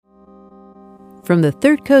From the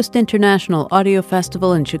Third Coast International Audio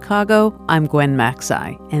Festival in Chicago, I'm Gwen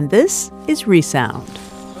Macsai, and this is Resound.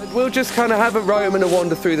 We'll just kind of have a roam and a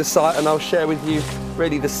wander through the site, and I'll share with you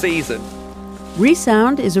really the season.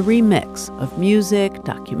 Resound is a remix of music,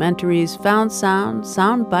 documentaries, found sound,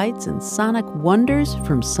 sound bites, and sonic wonders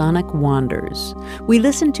from Sonic Wanders. We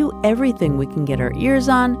listen to everything we can get our ears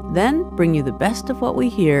on, then bring you the best of what we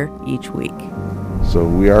hear each week. So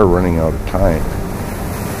we are running out of time.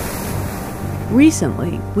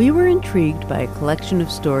 Recently, we were intrigued by a collection of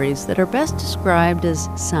stories that are best described as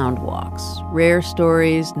sound walks. Rare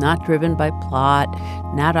stories not driven by plot,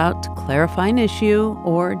 not out to clarify an issue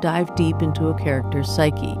or dive deep into a character's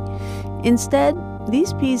psyche. Instead,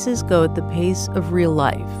 these pieces go at the pace of real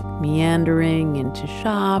life, meandering into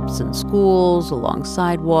shops and schools, along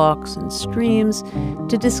sidewalks and streams,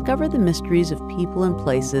 to discover the mysteries of people and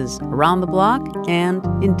places around the block and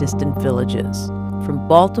in distant villages. From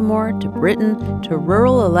Baltimore to Britain to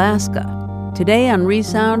rural Alaska. Today on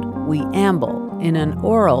Resound, we amble in an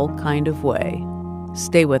oral kind of way.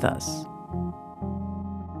 Stay with us.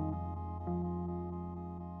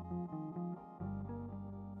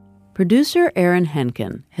 Producer Aaron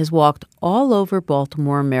Henkin has walked all over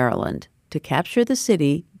Baltimore, Maryland, to capture the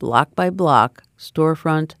city block by block,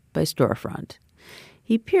 storefront by storefront.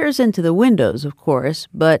 He peers into the windows, of course,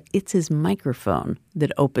 but it's his microphone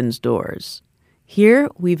that opens doors. Here,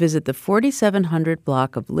 we visit the 4700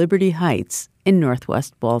 block of Liberty Heights in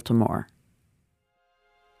northwest Baltimore.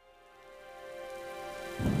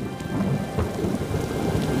 I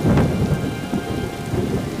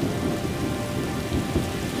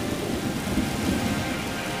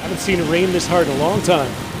haven't seen it rain this hard in a long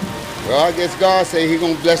time. Well, I guess God said He's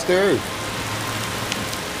gonna bless the earth.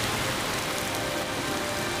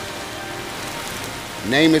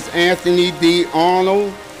 Name is Anthony D.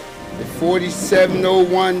 Arnold.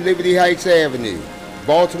 4701 Liberty Heights Avenue,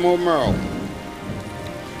 Baltimore, Maryland.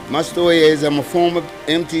 My story is I'm a former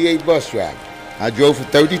MTA bus driver. I drove for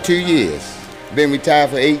 32 years, been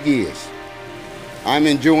retired for 8 years. I'm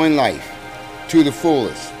enjoying life to the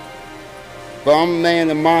fullest. But I'm a man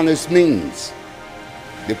of modest means.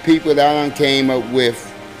 The people that I came up with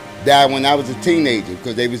died when I was a teenager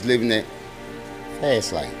because they was living that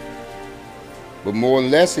fast life. But more or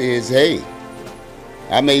less it is, hey,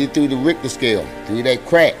 I made it through the Richter scale, through that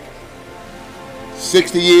crack.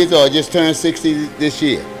 60 years old, I just turned 60 this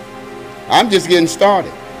year. I'm just getting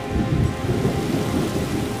started.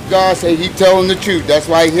 God said He telling the truth, that's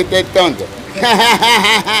why He hit that thunder.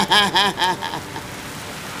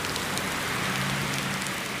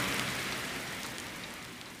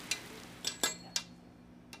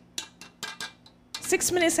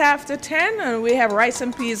 6 minutes after 10, and we have rice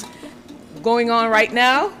and peas going on right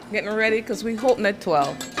now, getting ready because we're hoping at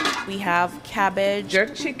 12. We have cabbage,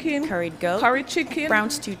 Jerk chicken, curried goat, curry chicken, brown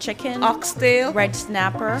stew chicken, oxtail, red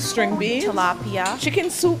snapper, string beans, tilapia, chicken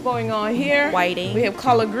soup going on here, whiting, we have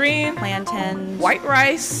collard green, plantains, white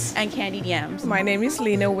rice, and candied yams. My name is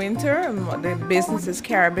Lena Winter. The business is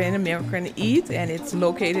Caribbean American Eat, and it's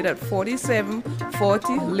located at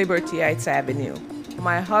 4740 Liberty Heights Avenue.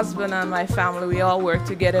 My husband and my family, we all work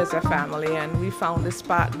together as a family, and we found this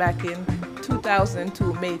spot back in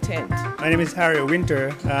 2002, May 10th. My name is Harry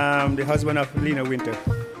Winter. I'm the husband of Lena Winter.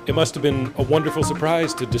 It must have been a wonderful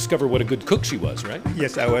surprise to discover what a good cook she was, right?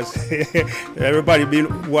 Yes, I was. Everybody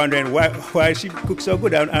been wondering why she cooks so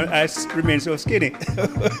good and I remain so skinny.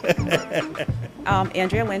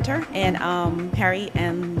 Andrea Winter, and Harry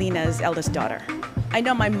and Lena's eldest daughter. I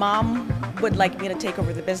know my mom would like me to take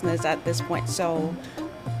over the business at this point, so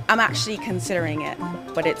I'm actually considering it,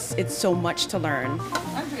 but it's so much to learn.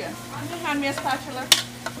 Andrea, hand me a spatula.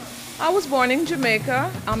 I was born in Jamaica.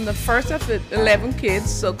 I'm the first of 11 kids,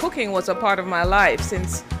 so cooking was a part of my life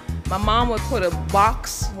since my mom would put a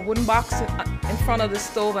wooden box in front of the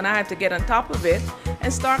stove, and I had to get on top of it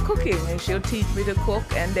and start cooking, and she'll teach me to cook,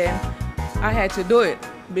 and then I had to do it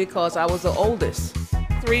because I was the oldest.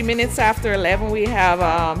 3 minutes after 11, we have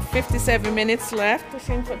 57 minutes left.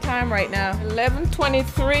 Pushing for time right now.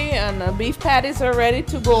 11:23, and the beef patties are ready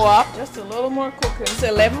to go up. Just a little more cooking. It's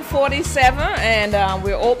 11:47, and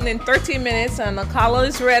we're opening 30 minutes, and the collar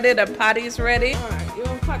is ready, the patty is ready. All right, you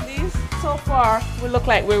want to cut these? So far, we look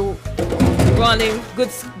like we're running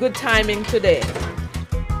good timing today.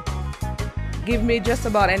 Give me just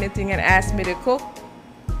about anything and ask me to cook,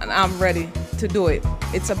 and I'm ready to do it.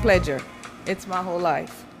 It's a pleasure. It's my whole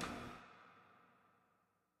life.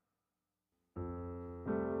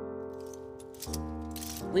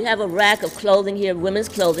 We have a rack of clothing here, women's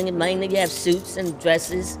clothing, and mainly you have suits and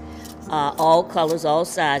dresses, all colors, all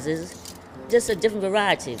sizes, just a different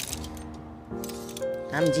variety.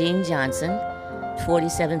 I'm Jean Johnson.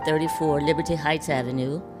 4734 Liberty Heights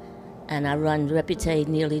Avenue, and I run Repute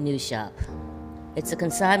Nearly New Shop. It's a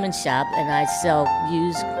consignment shop, and I sell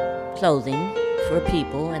used clothing for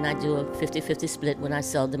people, and I do a 50-50 split when I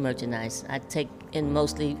sell the merchandise. I take in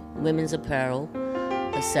mostly women's apparel,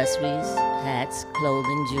 accessories, hats,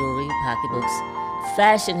 clothing, jewelry, pocketbooks.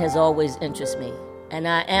 Fashion has always interested me, and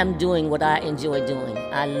I am doing what I enjoy doing.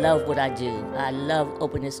 I love what I do. I love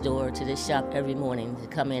opening this door to this shop every morning to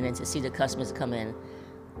come in and to see the customers come in.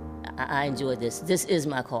 I enjoy this. This is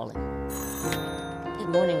my calling. Good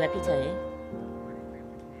morning, Repute.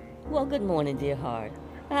 Well, good morning, dear heart.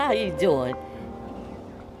 How are you doing?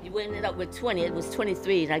 You ended up with 20. It was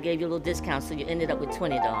 23, and I gave you a little discount, so you ended up with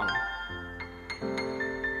 20, darling.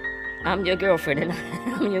 I'm your girlfriend, and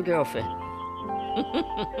I'm your girlfriend.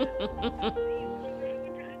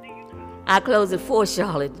 I close at 4,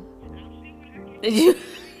 Charlotte. Did you?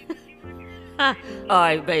 All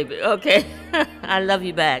right, baby. Okay. I love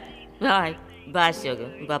you back. All right. Bye, sugar.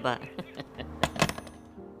 Bye-bye.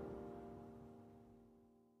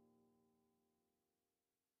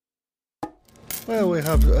 Well, we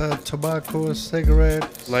have tobacco,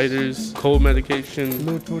 cigarettes, lighters, cold medication,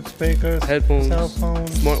 Bluetooth speakers, headphones, cell phones,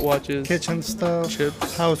 smartwatches, kitchen stuff,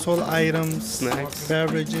 chips, household items, snacks,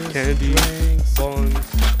 beverages, candy, drinks, bonds,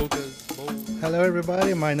 hookahs, bowls. Hello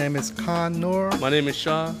everybody, my name is Khan Noor. My name is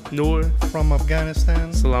Shah Noor from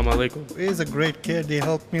Afghanistan. Salam alaikum. He's a great kid. He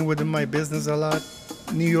helped me with my business a lot.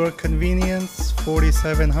 New York Convenience,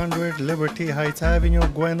 4700 Liberty Heights Avenue,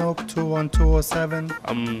 Gwen Oak, 21207.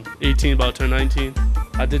 I'm 18, about to turn 19.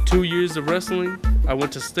 I did 2 years of wrestling. I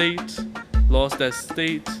went to state, lost that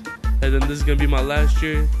state, and then this is gonna be my last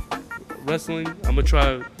year wrestling. I'm gonna try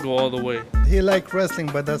to go all the way. He liked wrestling,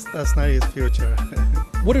 but that's not his future.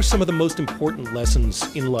 What are some of the most important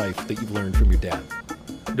lessons in life that you've learned from your dad?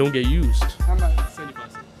 Don't get used.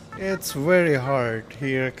 It's very hard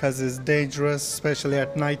here because it's dangerous, especially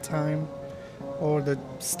at nighttime, or the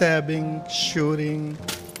stabbing, shooting.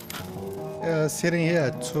 Sitting here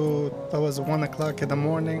at 1 o'clock in the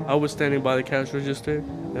morning. I was standing by the cash register,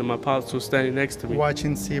 and my pops was standing next to me.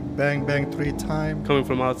 Watching see bang bang 3 times. Coming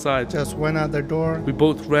from outside. Just went out the door. We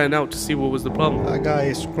both ran out to see what was the problem. A guy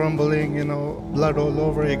is crumbling, blood all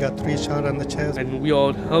over. He got 3 shots on the chest. And we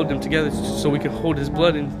all held him together so we could hold his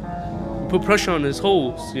blood and put pressure on his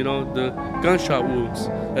holes, the gunshot wounds.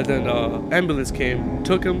 And then ambulance came,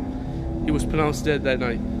 took him. He was pronounced dead that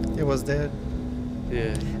night. He was dead.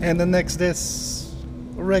 Yeah. And the next day,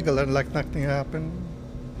 regular, like nothing happened.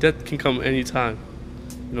 Death can come anytime.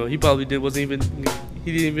 He probably he didn't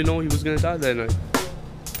even know he was gonna die that night.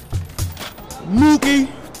 Mookie,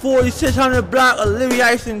 4600 block of Liberty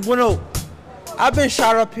Heights in Gwen Oak. I've been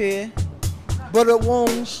shot up here, bullet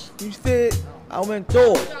wounds. You said I went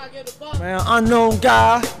through it. Man, unknown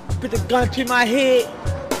guy put the gun to my head.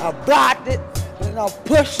 I blocked it, and I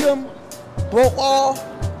pushed him, broke off.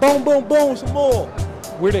 Boom, boom, boom, some more.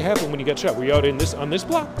 Where'd it happen when you got shot? Were you out on this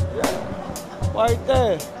block? Yeah, right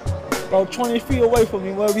there. About 20 feet away from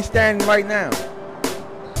me, where we standing right now.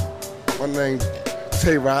 My name's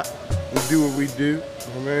Tay-Rock. We do what we do,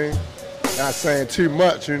 Not saying too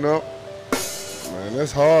much, Man,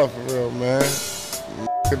 that's hard for real, man.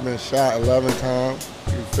 I've been shot 11 times,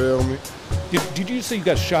 you feel me? Did you say you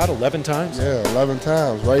got shot 11 times? Yeah, 11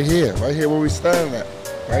 times, right here where we standing at,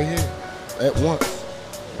 right here, at once.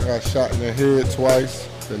 I got shot in the head twice,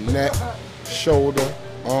 the neck, shoulder,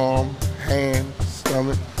 arm, hand,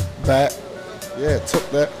 stomach, back. Yeah, took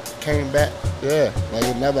that, came back, like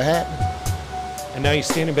it never happened. And now you're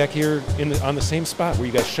standing back here on the same spot where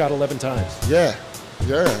you got shot 11 times. Yeah,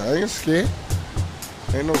 I ain't scared.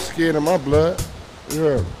 Ain't no scared in my blood. You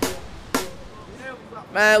heard me.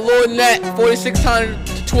 Man, Lord Nat, 4600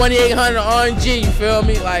 to 2800 RNG, you feel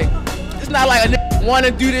me? Like, it's not like a nigga want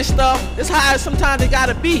to do this stuff. It's how sometimes they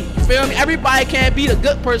gotta be, you feel me? Everybody can't be the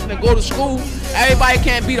good person to go to school. Everybody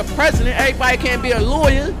can't be the president. Everybody can't be a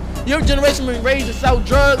lawyer. Your generation been raised to sell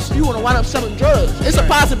drugs. You wanna wind up selling drugs. It's a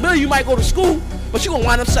possibility you might go to school, but you gonna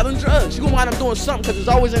wind up selling drugs. You gonna wind up doing something because it's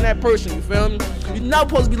always in that person, you feel me? You're not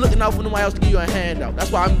supposed to be looking out for nobody else to give you a handout.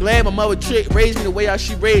 That's why I'm glad my mother raised me the way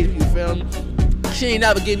she raised me, you feel me? She ain't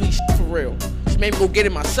never give me shit for real. She made me go get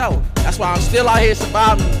it myself. That's why I'm still out here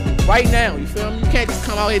surviving right now, you feel me? You can't just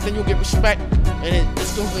come out here then you'll get respect and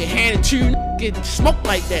it's gonna be handed to you, get smoked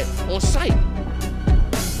like that on sight.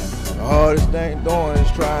 The hardest thing doing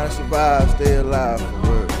is trying to survive, stay alive for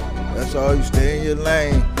real. That's all. You stay in your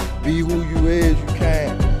lane, be who you is, you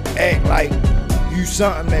can't act like you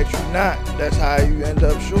something that you not. That's how you end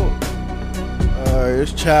up short.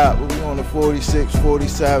 It's Chop, we on the 46,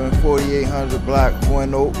 47, 4800 block,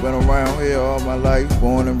 Gwen Oak. Been around here all my life,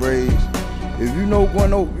 born and raised. If you know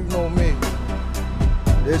Gwen Oak, you know me.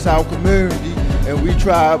 It's our community, and we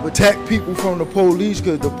try to protect people from the police,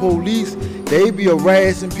 because the police, they be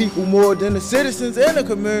harassing people more than the citizens in the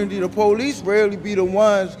community. The police rarely be the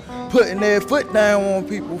ones putting their foot down on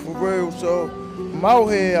people for real. So I'm out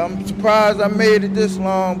here. I'm surprised I made it this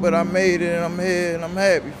long, but I made it, and I'm here, and I'm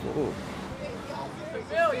happy for it.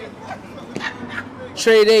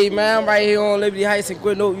 Trade A, man. I'm right here on Liberty Heights in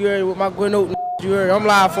Gwen Oak. You heard with my Gwen Oak. You heard. I'm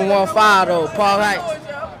live from 1-5 though, Park Heights.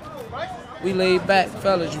 We laid back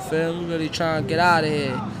fellas, you feel me? We really trying to get out of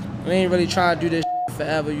here. We ain't really trying to do this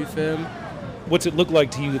forever, you feel me? What's it look like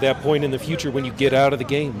to you at that point in the future when you get out of the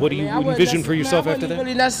game? What do you envision for yourself after that? I wouldn't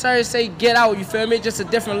really necessarily say get out, you feel me? It's just a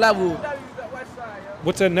different level.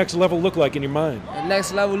 What's that next level look like in your mind? The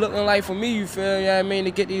next level looking like for me, you feel me? You know what I mean?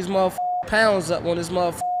 To get these pounds up on this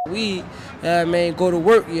weed, you know what I mean? Go to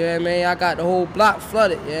work, you know what I mean? I got the whole block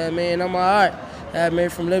flooded, you know what I mean? I'm all right. You know what I mean?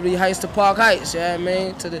 From Liberty Heights to Park Heights, you know what I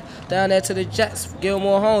mean? Down there to the Jets,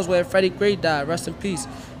 Gilmore Homes, where Freddie Gray died. Rest in peace.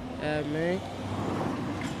 You know what I mean?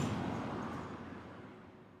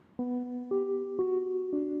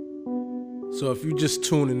 So if you just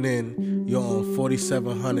tuning in, you're on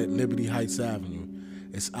 4700 Liberty Heights Avenue.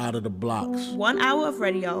 It's out of the blocks. 1 hour of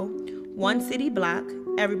radio, one city block,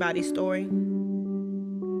 everybody's story.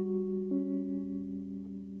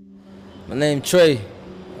 My name Trey,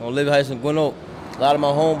 on Liberty Heights in Gwen Oak. A lot of my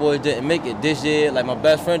homeboys didn't make it this year. Like my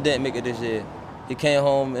best friend didn't make it this year. He came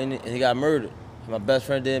home and he got murdered. My best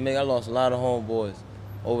friend didn't make it. I lost a lot of homeboys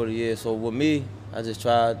over the years. So with me, I just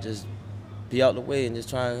try to just be out the way and just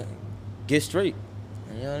try and get straight.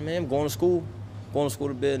 You know what I mean? I'm going to school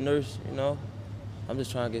to be a nurse, you know. I'm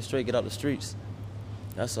just trying to get straight, get out the streets.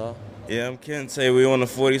 That's all. Yeah, I'm Kente. We're on the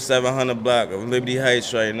 4700 block of Liberty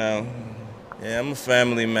Heights right now. Yeah, I'm a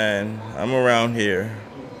family man. I'm around here,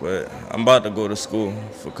 but I'm about to go to school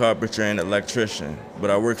for carpentry and electrician,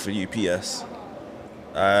 but I work for UPS.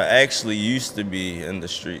 I actually used to be in the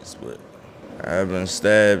streets, but I've been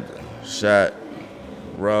stabbed, shot,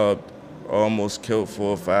 robbed, almost killed 4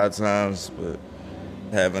 or 5 times, but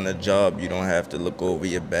having a job, you don't have to look over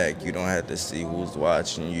your back. You don't have to see who's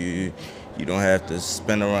watching you. You don't have to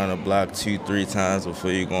spin around the block 2-3 times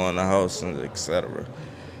before you go in the house, and etc.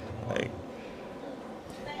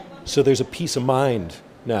 So there's a peace of mind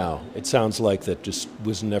now, it sounds like, that just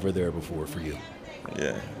was never there before for you.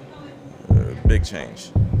 Yeah, big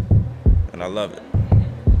change, and I love it.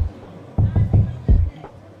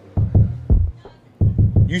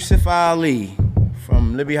 Yusuf Ali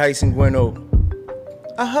from Liberty Heights in Gwen Oak.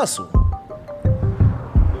 I hustle.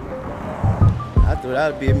 I thought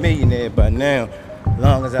I'd be a millionaire by now, as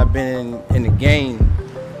long as I've been in the game.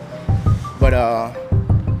 But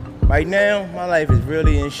right now, my life is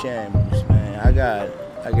really in shambles, man. I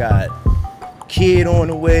got kid on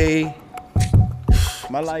the way.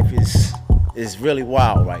 My life is really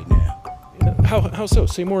wild right now. How so?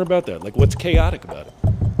 Say more about that. Like, what's chaotic about it?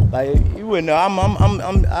 Like, you wouldn't know.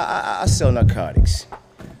 I sell narcotics.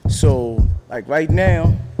 So, like right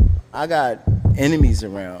now, I got enemies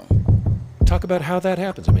around. Talk about how that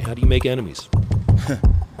happens. I mean, how do you make enemies?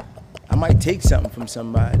 I might take something from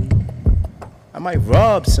somebody. I might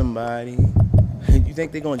rob somebody. You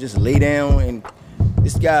think they're gonna just lay down and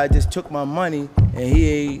this guy just took my money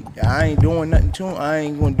and I ain't doing nothing to him. I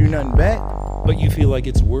ain't gonna do nothing back. But you feel like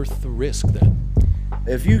it's worth the risk then?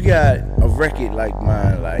 If you got a record like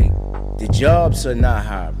mine, like the jobs are not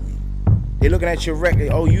hiring. They looking at your record.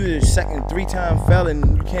 Oh, you the second 3-time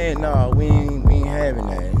felon. You can't. No, we ain't having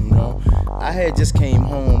that. You know. I had just came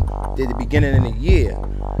home at the beginning of the year,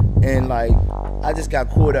 and like I just got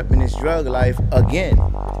caught up in this drug life again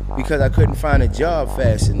because I couldn't find a job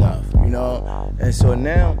fast enough. You know, and so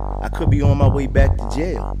now I could be on my way back to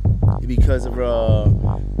jail because of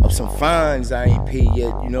some fines I ain't paid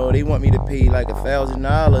yet. You know, they want me to pay like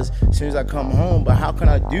 $1,000 as soon as I come home. But how can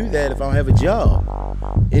I do that if I don't have a job?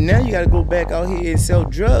 And now you gotta go back out here and sell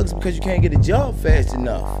drugs because you can't get a job fast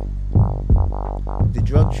enough. The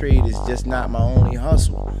drug trade is just not my only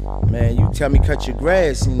hustle. Man, you tell me cut your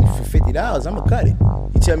grass and for $50, I'ma cut it.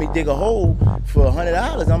 You tell me dig a hole for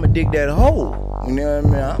 $100, I'ma dig that hole. You know what I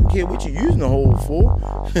mean? I don't care what you're using the hole for.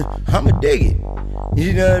 I'ma dig it.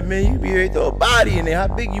 You know what I mean? You be ready to throw a body in there, how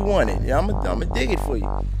big you want it. I'ma dig it for you.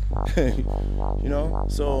 You know,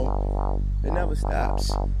 so it never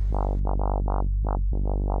stops.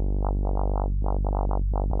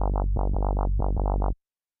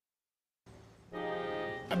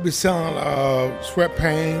 I be selling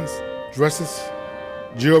sweatpants, dresses,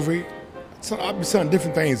 jewelry. So I be selling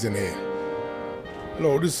different things in there.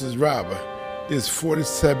 Hello, this is Robert. This is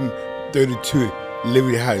 4732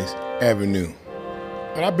 Liberty Heights Avenue.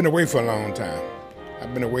 But I've been away for a long time.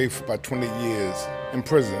 I've been away for about 20 years in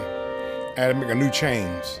prison. I had to make a new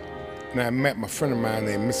change. And I met my friend of mine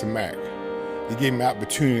named Mr. Mack. He gave me the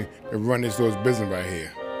opportunity to run this little business right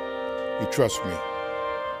here. He trusts me.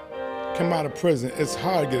 Come out of prison, it's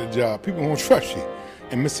hard to get a job. People won't trust you.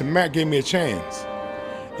 And Mr. Mack gave me a chance.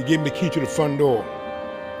 He gave me the key to the front door.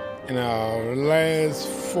 In the last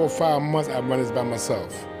 4 or 5 months, I've run this by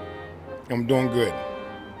myself. I'm doing good.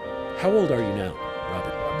 How old are you now,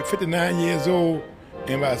 Robert? I'll be 59 years old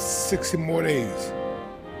in about 60 more days.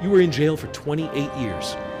 You were in jail for 28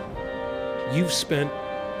 years. You've spent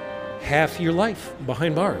half your life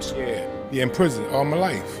behind bars. Yeah, in prison all my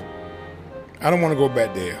life. I don't want to go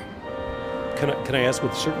back there. Can I ask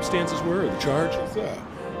what the circumstances were or the charge?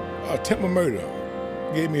 Attempted murder.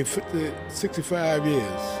 Gave me 65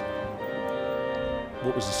 years.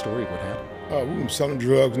 What was the story? What happened? We were selling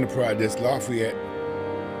drugs in the projects, Lafayette.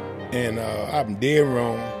 And I'm dead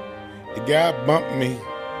wrong. The guy bumped me,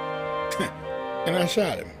 and I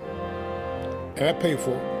shot him. And I paid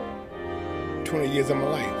for it. 20 years of my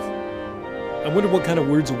life. I wonder what kind of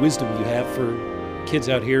words of wisdom you have for kids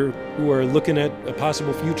out here who are looking at a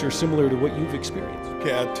possible future similar to what you've experienced.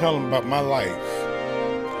 Okay, I tell them about my life.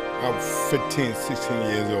 I was 15, 16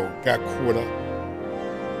 years old, got caught up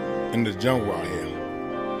in the jungle out here.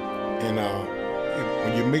 And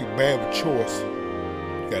when you make bad choice,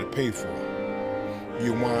 you gotta pay for it.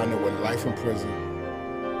 You wind up with life in prison.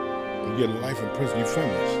 You get life in prison, you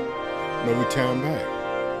finish. No return back.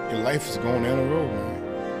 Your life is going down the road, man.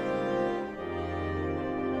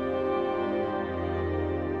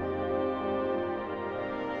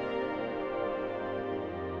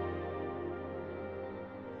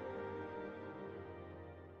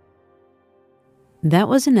 That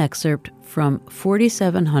was an excerpt from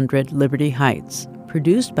 4700 Liberty Heights,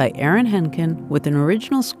 produced by Aaron Henkin with an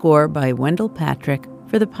original score by Wendell Patrick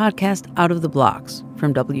for the podcast Out of the Blocks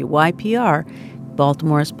from WYPR,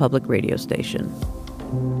 Baltimore's public radio station.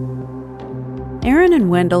 Aaron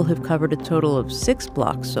and Wendell have covered a total of 6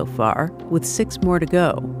 blocks so far, with 6 more to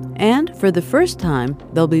go. And for the first time,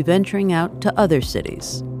 they'll be venturing out to other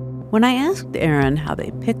cities. When I asked Aaron how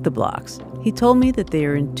they picked the blocks, he told me that they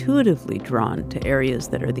are intuitively drawn to areas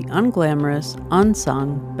that are the unglamorous,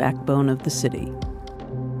 unsung backbone of the city.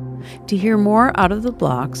 To hear more Out of the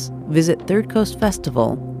Blocks, visit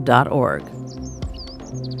thirdcoastfestival.org.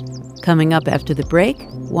 Coming up after the break,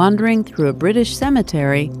 wandering through a British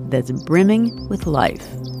cemetery that's brimming with life.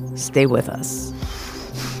 Stay with us.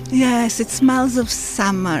 Yes, it smells of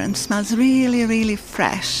summer and smells really, really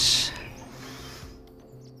fresh.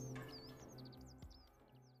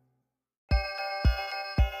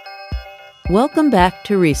 Welcome back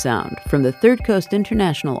to Resound from the Third Coast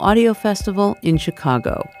International Audio Festival in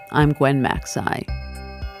Chicago. I'm Gwen Macsai.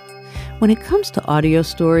 When it comes to audio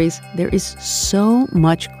stories, there is so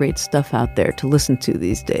much great stuff out there to listen to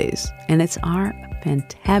these days, and it's our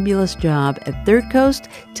fantabulous job at Third Coast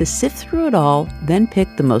to sift through it all, then pick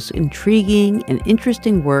the most intriguing and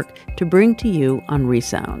interesting work to bring to you on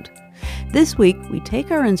Resound. This week, we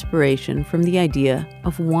take our inspiration from the idea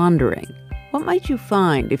of wandering. What might you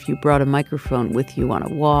find if you brought a microphone with you on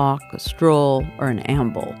a walk, a stroll, or an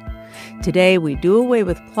amble? Today, we do away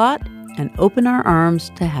with plot and open our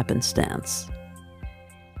arms to happenstance.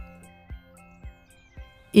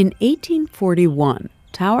 In 1841,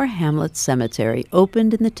 Tower Hamlets Cemetery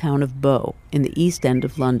opened in the town of Bow in the East End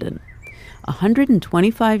of London.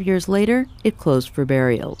 125 years later, it closed for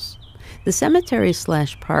burials. The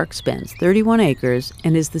cemetery/park spans 31 acres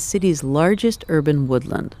and is the city's largest urban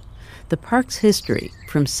woodland. The park's history,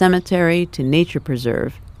 from cemetery to nature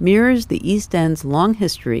preserve, mirrors the East End's long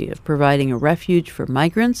history of providing a refuge for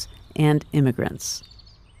migrants and immigrants.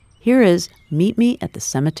 Here is Meet Me at the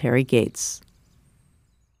Cemetery Gates.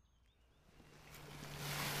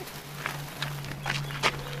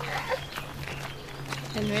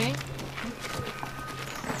 Henry?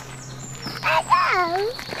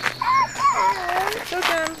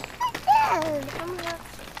 Susan!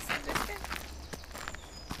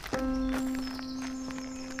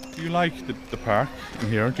 Do you like the park in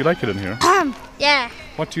here? Do you like it in here? Yeah.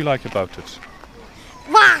 What do you like about it?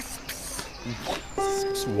 Wasps!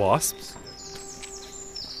 Wasps?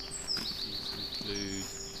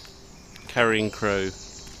 Carrion crow,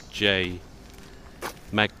 jay,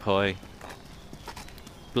 magpie,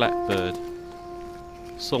 blackbird,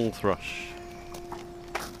 song thrush,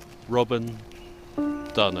 robin,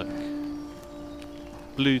 dunnock,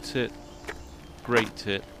 blue tit, great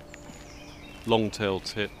tit, long-tailed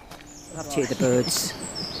tit. I love to hear the birds.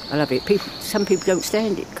 I love it. Some people don't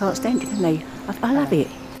stand it, can't stand it, can they? I love it.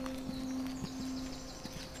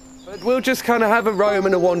 We'll just kind of have a roam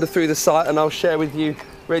and a wander through the site, and I'll share with you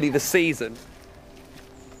really the season.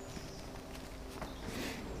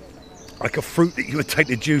 Like a fruit that you would take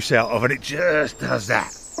the juice out of, and it just does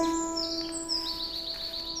that.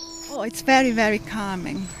 Oh, it's very, very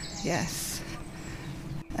calming, yes.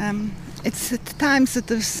 It's at times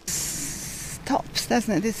sort of stops,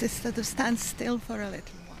 doesn't it? It sort of stands still for a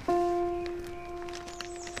little while.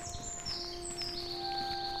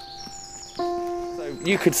 So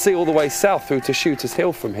you could see all the way south through to Shooters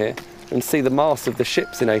Hill from here and see the masts of the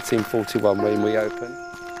ships in 1841 when we opened.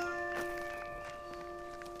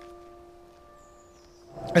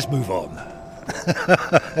 Let's move on.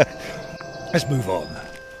 Let's move on.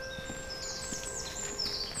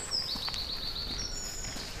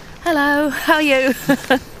 Hello, how are you?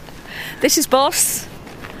 This is Boss.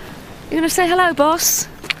 You going to say hello, Boss?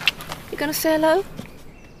 You going to say hello?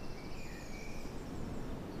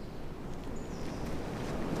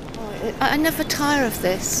 I never tire of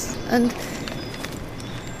this, and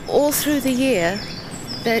all through the year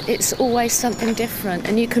that it's always something different,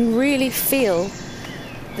 and you can really feel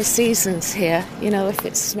the seasons here, you know, if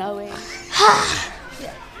it's snowing.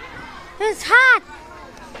 It's hot.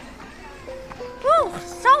 Oh,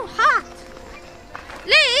 so hot.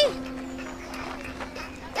 Lee,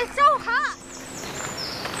 it's so hot.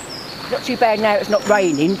 Not too bad now it's not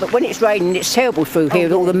raining, but when it's raining it's terrible through here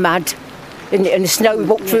with all the mud and the snow. We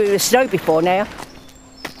walked through the snow before now.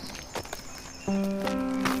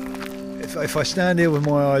 If I stand here with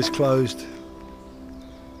my eyes closed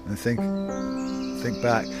and think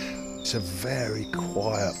back, it's a very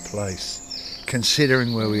quiet place,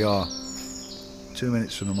 considering where we are. 2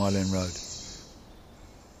 minutes from the Mile End Road.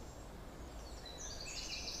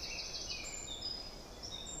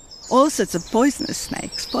 All sorts of poisonous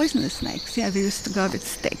snakes. Yeah, we used to go with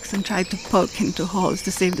sticks and try to poke into holes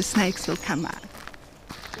to see if the snakes will come out.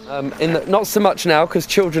 Not so much now, because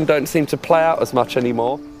children don't seem to play out as much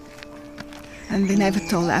anymore. And we never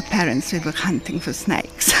told our parents we were hunting for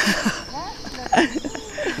snakes. As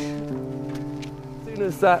soon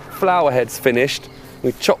as that flower head's finished,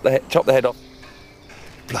 we chop the head off.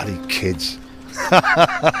 Bloody kids.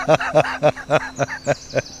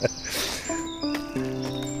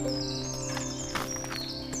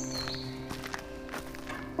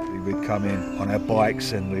 We'd come in on our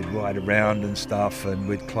bikes and we'd ride around and stuff, and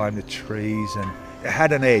we'd climb the trees, and it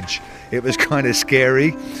had an edge. It was kind of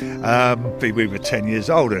scary. We were 10 years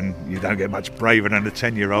old, and you don't get much braver than a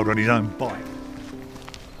 10-year-old on his own bike.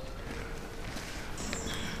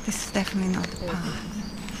 This is definitely not the path.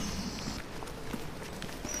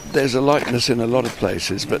 There's a likeness in a lot of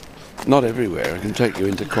places, but not everywhere. It can take you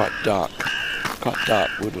into quite dark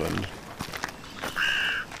woodland.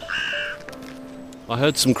 I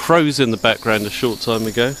heard some crows in the background a short time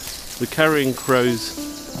ago. The carrion crows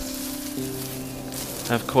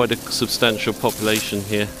have quite a substantial population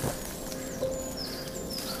here,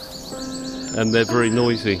 and they're very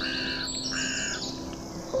noisy.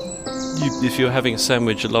 If you're having a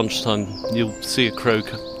sandwich at lunchtime, you'll see a crow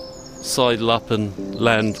sidle up and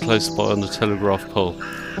land close by on the telegraph pole.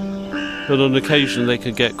 But on occasion they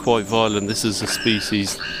can get quite violent. This is a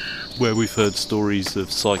species where we've heard stories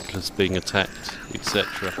of cyclists being attacked,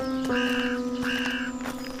 etc.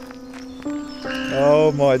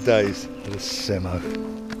 Oh my days, what a Semo.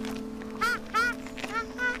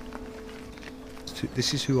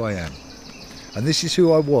 This is who I am, and this is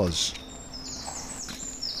who I was.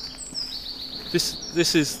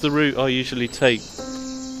 This is the route I usually take.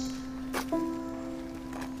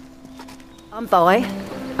 I'm Vi.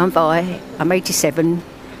 I'm 87,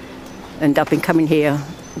 and I've been coming here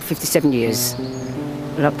for 57 years.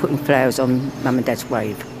 And I'm putting flowers on Mum and Dad's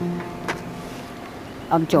grave.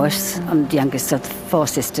 I'm Joyce. I'm the youngest of 4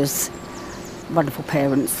 sisters. Wonderful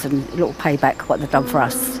parents, and a little payback what they've done for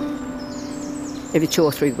us. Every 2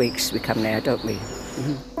 or 3 weeks we come now, don't we?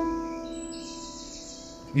 Mm-hmm.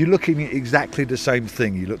 You're looking at exactly the same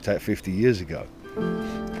thing you looked at 50 years ago,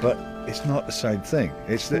 but it's not the same thing.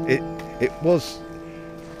 It's that it was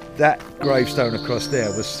that gravestone across there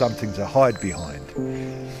was something to hide behind.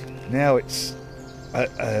 Now it's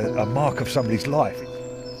a mark of somebody's life.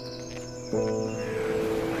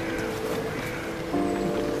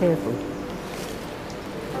 Careful.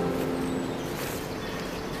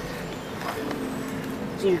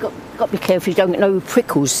 So you've got to be careful you don't get no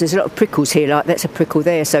prickles. There's a lot of prickles here, like that's a prickle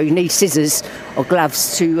there, so you need scissors or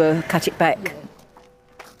gloves to cut it back.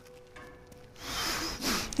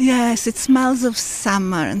 Yes, it smells of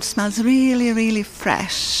summer and smells really, really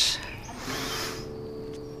fresh.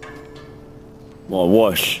 My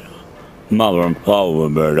wife's mother and father were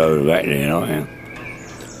buried over back there, you know.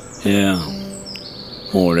 Yeah.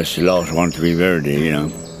 more or less the last one to be buried here, you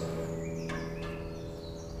know.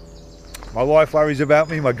 My wife worries about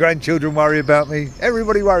me, my grandchildren worry about me,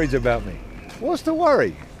 everybody worries about me. What's the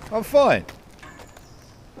worry? I'm fine.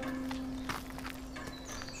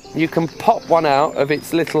 You can pop one out of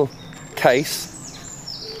its little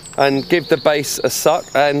case and give the base a suck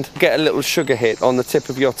and get a little sugar hit on the tip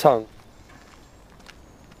of your tongue.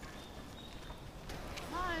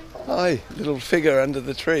 Hi, little figure under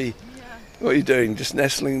the tree. Yeah. What are you doing? Just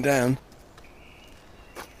nestling down?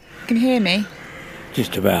 Can you hear me?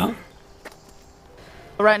 Just about.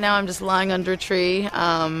 Right now I'm just lying under a tree,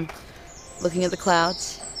 looking at the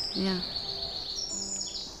clouds. Yeah.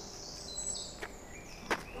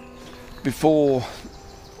 Before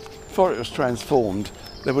it was transformed,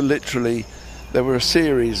 there were a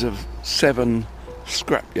series of 7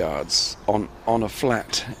 scrapyards on a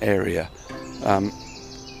flat area.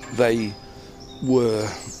 They were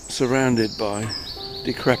surrounded by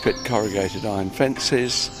decrepit corrugated iron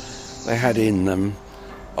fences. They had in them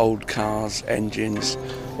old cars, engines,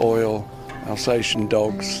 oil, Alsatian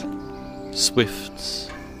dogs, swifts,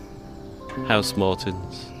 house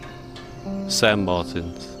martins, sand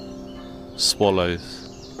martins,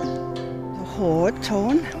 swallows,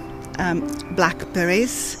 hawthorn,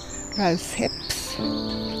 blackberries, rose hips,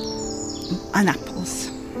 and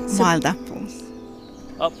apples, wild apples.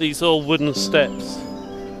 Up these old wooden steps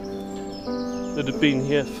that have been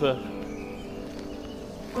here for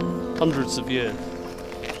hundreds of years.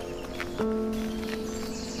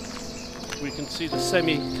 We can see the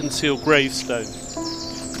semi-concealed gravestone.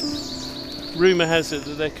 Rumour has it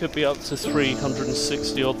that there could be up to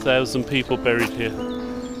 360,000 people buried here.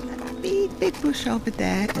 Big bush over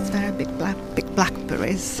there is very big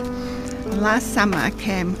blackberries. And last summer I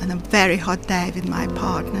came on a very hot day with my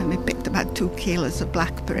partner and we picked about 2 kilos of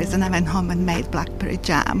blackberries and I went home and made blackberry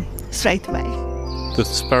jam straight away. The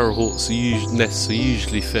sparrowhawks' nests are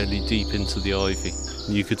usually fairly deep into the ivy.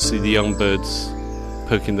 You could see the young birds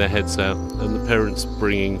poking their heads out and the parents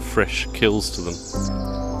bringing fresh kills to them.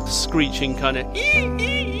 Screeching kind of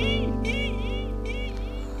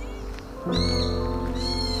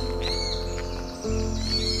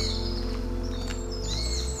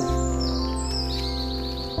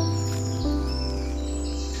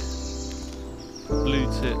blue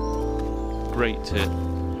tit, great tit,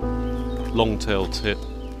 long-tailed tit,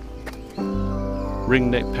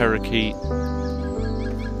 ring-necked parakeet,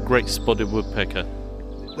 great spotted woodpecker.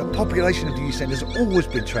 The population of the East End has always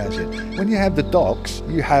been transient. When you have the docks,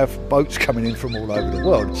 you have boats coming in from all over the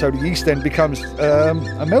world. So the East End becomes a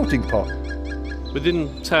melting pot.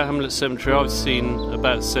 Within Tower Hamlets Cemetery, I've seen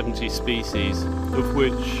about 70 species, of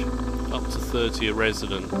which up to 30 are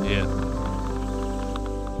resident here.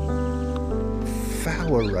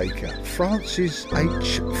 Phalarope, Francis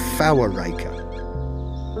H. Phalarope.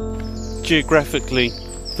 Geographically,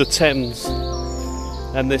 the Thames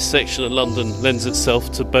and this section of London lends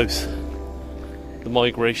itself to both the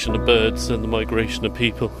migration of birds and the migration of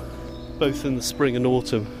people, both in the spring and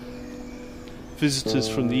autumn. Visitors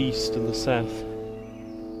from the east and the south.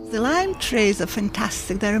 The lime trees are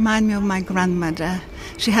fantastic. They remind me of my grandmother.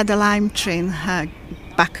 She had a lime tree in her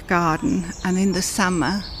back garden, and in the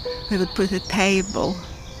summer we would put a table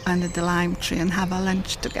under the lime tree and have our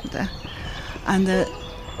lunch together. And the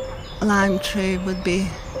lime tree would be,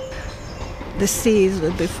 the seeds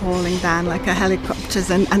would be falling down like a helicopters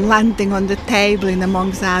and landing on the table in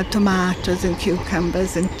amongst our tomatoes and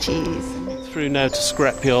cucumbers and cheese. Through now to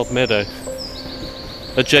Scrapyard Meadow.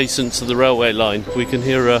 Adjacent to the railway line, we can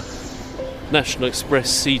hear a National Express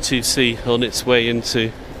C2C on its way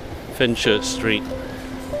into Fenchurch Street.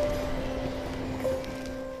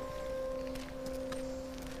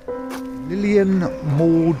 Lillian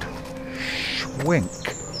Maud Schwenk.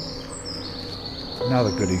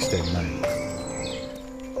 Another good East End name.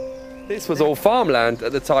 This was all farmland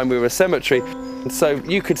at the time we were a cemetery, and so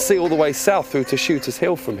you could see all the way south through to Shooters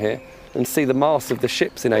Hill from here and see the mast of the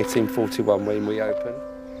ships in 1841 when we opened.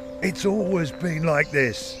 It's always been like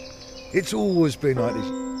this. It's always been like this.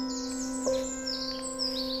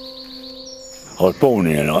 I was born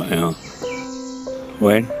here, like, you know.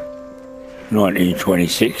 When?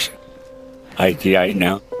 1926. 88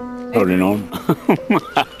 now. Plodding on.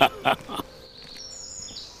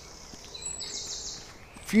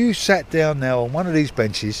 If you sat down now on one of these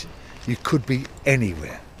benches, you could be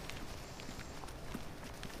anywhere.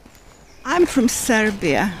 I'm from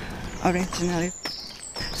Serbia originally.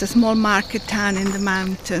 It's a small market town in the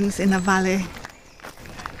mountains in a valley.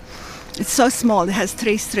 It's so small, it has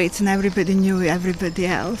 3 streets and everybody knew everybody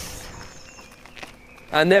else.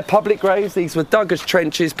 And they're public graves. These were dug as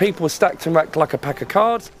trenches. People were stacked and racked like a pack of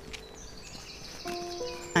cards.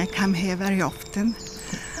 I come here very often,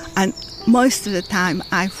 and most of the time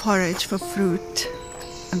I forage for fruit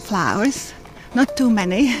and flowers, not too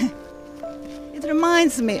many. It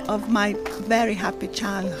reminds me of my very happy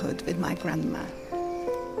childhood with my grandma.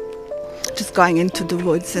 Just going into the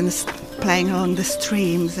woods and playing along the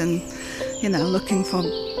streams and, looking for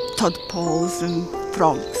tadpoles and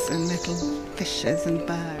frogs and little fishes and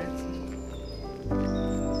birds.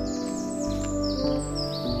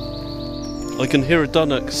 I can hear a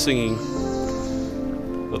dunnock singing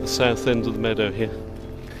at the south end of the meadow here.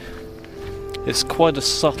 It's quite a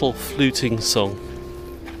subtle fluting song.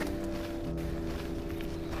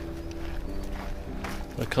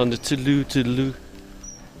 A kind of toodaloo.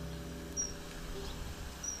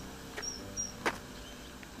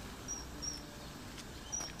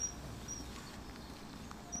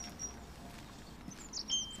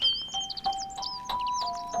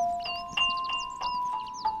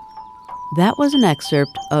 That was an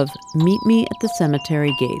excerpt of Meet Me at the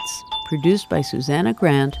Cemetery Gates, produced by Susanna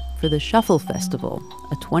Grant for the Shuffle Festival,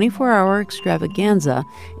 a 24-hour extravaganza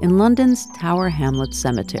in London's Tower Hamlets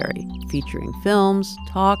Cemetery, featuring films,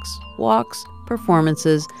 talks, walks,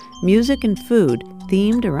 performances, music, and food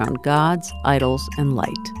themed around gods, idols, and light.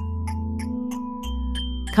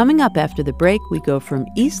 Coming up after the break, we go from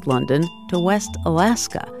East London to West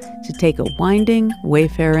Alaska to take a winding,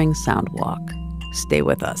 wayfaring sound walk. Stay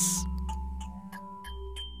with us.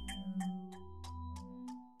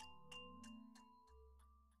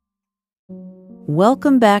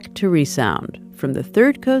 Welcome back to Resound from the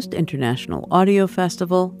Third Coast International Audio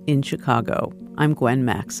Festival in Chicago. I'm Gwen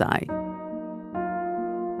Macsai.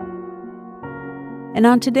 And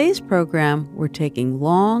on today's program, we're taking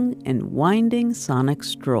long and winding sonic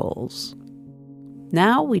strolls.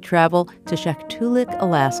 Now we travel to Shaktoolik,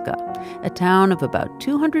 Alaska, a town of about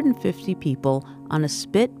 250 people on a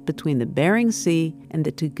spit between the Bering Sea and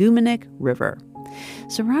the Tugumanik River.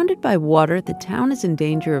 Surrounded by water, the town is in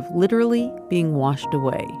danger of literally being washed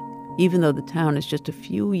away. Even though the town is just a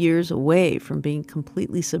few years away from being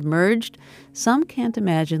completely submerged, some can't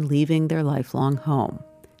imagine leaving their lifelong home.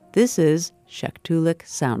 This is Shaktoolik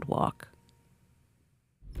Soundwalk.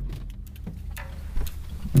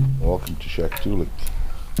 Welcome to Shaktoolik.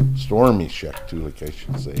 Stormy Shaktoolik, I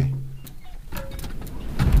should say.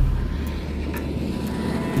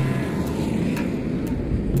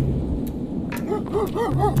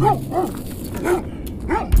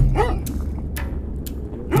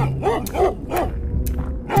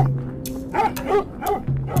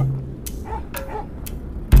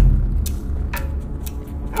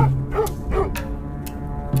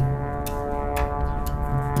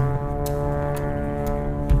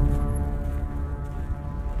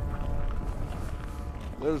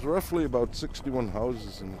 There's roughly about 61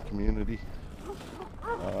 houses in the community.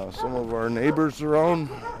 Some of our neighbors around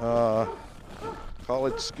call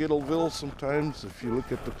it Skittleville sometimes. If you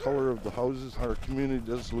look at the color of the houses, our community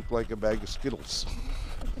does look like a bag of Skittles.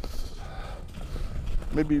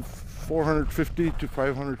 Maybe 450 to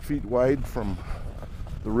 500 feet wide from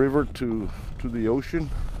the river to the ocean.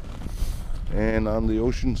 And on the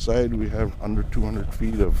ocean side, we have under 200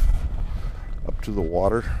 feet of up to the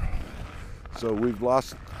water. So we've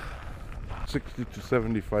lost 60 to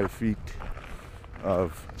 75 feet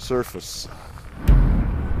of surface.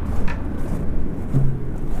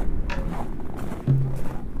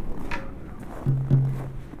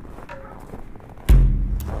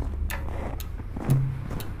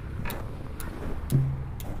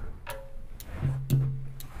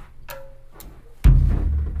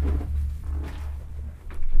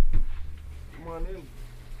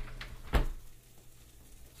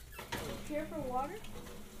 Here for water?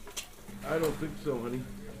 I don't think so, honey.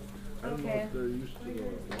 I don't know if they're used to the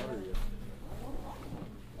water yet.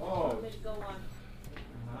 Oh,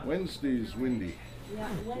 Wednesday's windy. Yeah,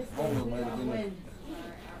 Wednesday Oh, it might have wind.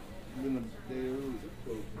 been a day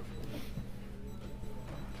early.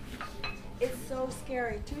 It's so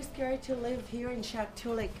scary, too scary to live here in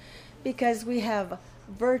Shaktoolik because we have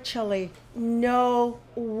virtually no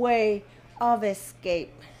way of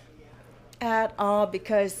escape at all,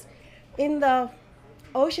 because in the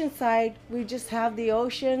ocean side we just have the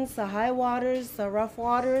oceans, the high waters, the rough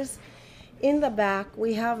waters. In the back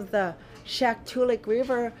we have the Shaktoolik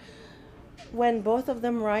River. When both of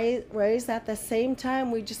them rise at the same time,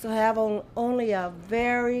 we just have only a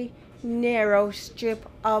very narrow strip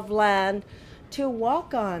of land to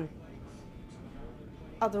walk on.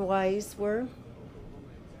 Otherwise we're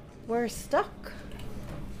stuck.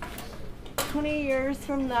 20 years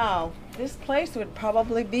from now, this place would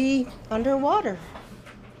probably be underwater.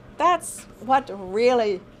 That's what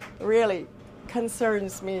really, really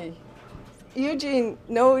concerns me. Eugene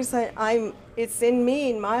knows that it's in me,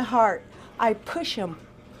 in my heart. I push him.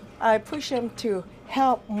 I push him to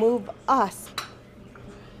help move us.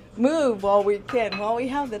 Move while we can, while we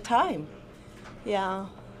have the time. Yeah.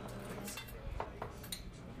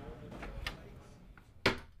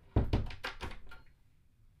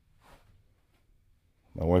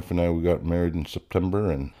 My wife and I, we got married in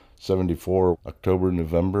September, and 74, October,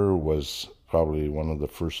 November was probably one of the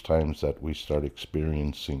first times that we started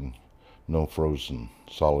experiencing no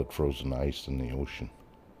solid frozen ice in the ocean.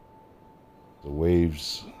 The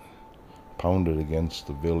waves pounded against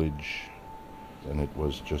the village, and it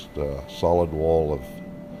was just a solid wall of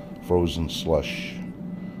frozen slush,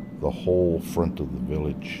 the whole front of the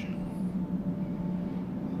village.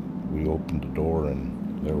 We opened the door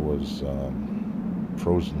and there was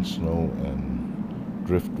frozen snow and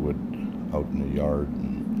driftwood out in the yard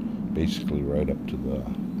and basically right up to the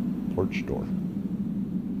porch door.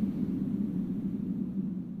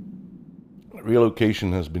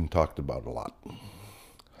 Relocation has been talked about a lot.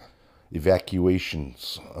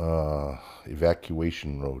 Evacuations,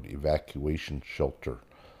 evacuation road, evacuation shelter,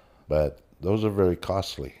 but those are very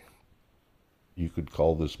costly. You could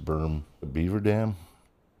call this berm a beaver dam.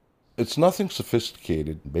 It's nothing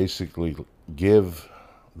sophisticated. Basically give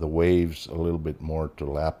the waves a little bit more to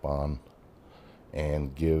lap on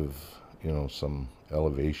and give, some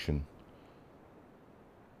elevation.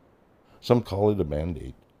 Some call it a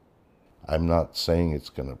Band-Aid. I'm not saying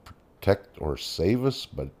it's going to protect or save us,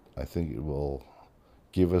 but I think it will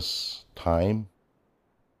give us time.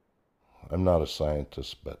 I'm not a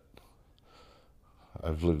scientist, but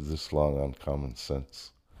I've lived this long on common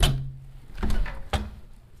sense.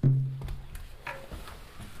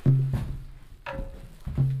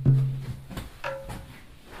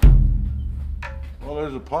 Well,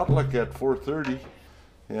 there's a potluck at 4:30,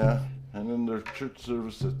 yeah, and then there's church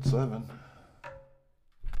service at 7.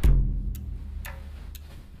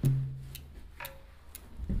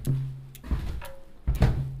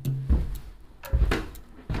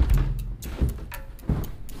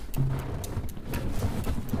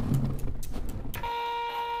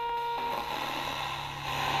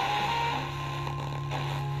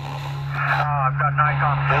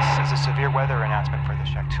 This is a severe weather announcement for the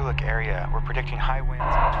Shaktoolik area. We're predicting high winds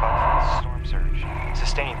and fog from the storm surge,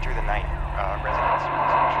 sustaining through the night. Residents,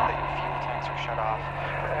 please make sure that your fuel tanks are shut off.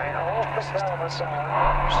 Prepare your electrical systems,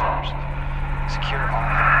 your sewers. Secure all.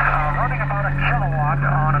 Running about a kilowatt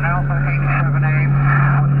on an Alpha 87A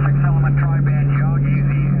with 6-element tri-band yaw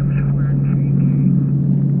EZM squared.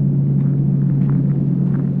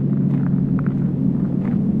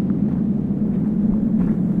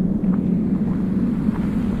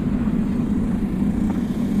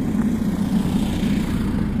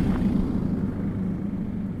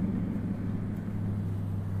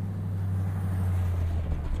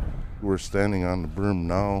 We're standing on the berm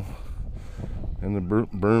now, and the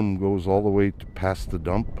berm goes all the way to past the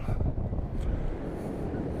dump.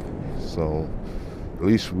 So at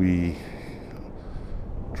least we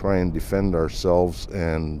try and defend ourselves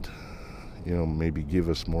and, maybe give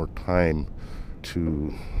us more time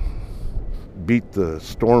to beat the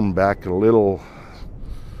storm back a little.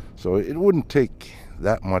 So it wouldn't take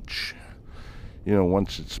that much,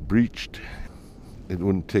 once it's breached, it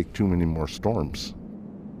wouldn't take too many more storms.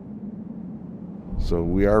 So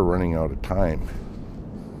we are running out of time.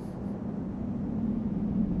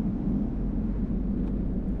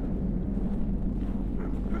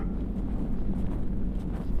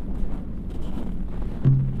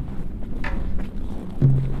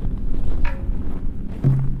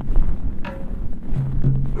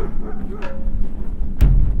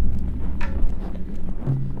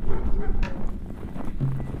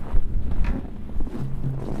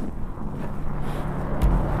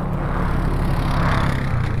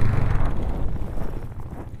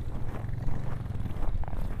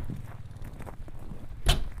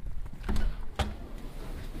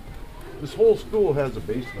 This whole school has a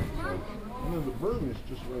basement, so the berm is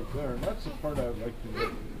just right there, and that's the part I'd like to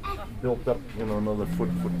get built up, another foot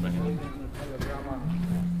and a half.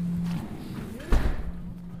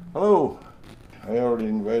 Hello. I already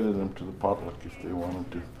invited them to the potluck if they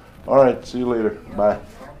wanted to. All right, see you later. Bye.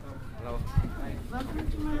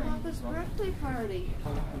 Welcome to my office birthday party.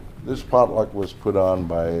 This potluck was put on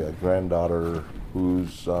by a granddaughter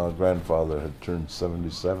whose grandfather had turned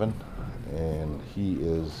 77. And he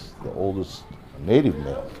is the oldest native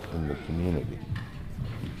male in the community.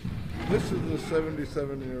 This is the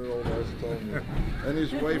 77-year-old I was telling you, and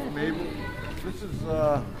his wife Mabel. This is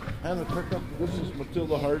Hannah Turkup. This is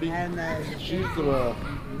Matilda Hardy. And she's the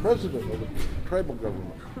president of the tribal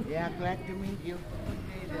government. Yeah, glad to meet you.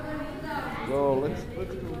 So let's go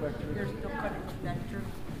back here.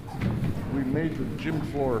 We made the gym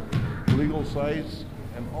floor legal size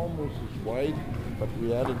and almost as wide, but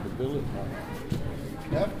we added the billet on.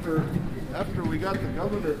 After we got the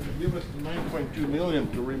governor to give us the $9.2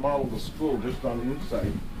 million to remodel the school just on the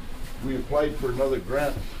inside, we applied for another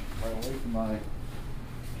grant, my wife and I.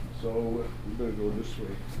 So we better go this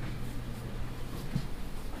way.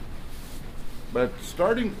 But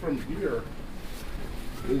starting from here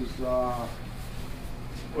is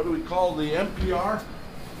what do we call the MPR?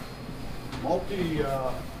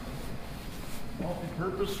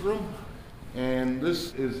 Multi-purpose room. And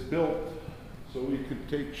this is built so we could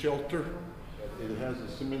take shelter. It has a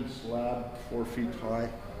cement slab 4 feet high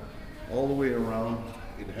all the way around.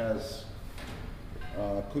 It has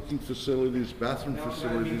cooking facilities, bathroom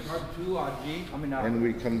facilities, and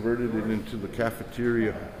we converted it into the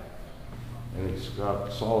cafeteria. And it's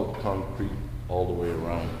got solid concrete all the way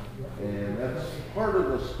around. And that's part of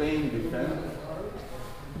the Spain defense.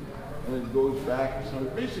 And it goes back, so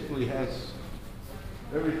it basically has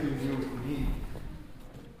everything you need.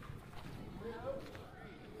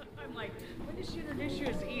 I'm like, when did you introduce you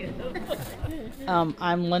as Edith?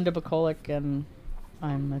 I'm Linda Bacolic, and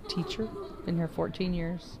I'm a teacher. Been here 14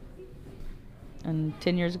 years. And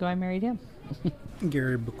 10 years ago, I married him.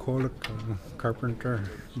 Gary Bacolic, carpenter,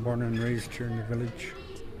 born and raised here in the village.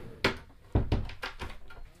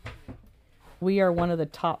 We are one of the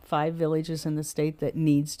top 5 villages in the state that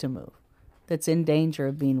needs to move, that's in danger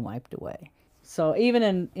of being wiped away. So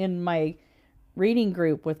even in my reading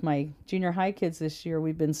group with my junior high kids this year,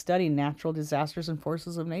 we've been studying natural disasters and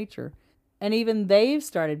forces of nature. And even they've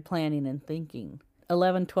started planning and thinking.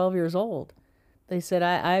 11, 12 years old. They said,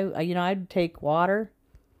 I'd take water,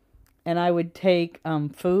 and I would take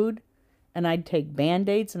food, and I'd take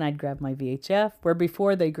Band-Aids, and I'd grab my VHF, where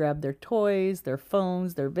before they grabbed their toys, their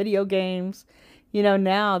phones, their video games.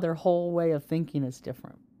 Now their whole way of thinking is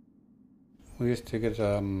different. We used to get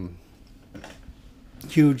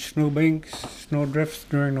huge snowbanks, snow drifts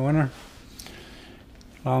during the winter.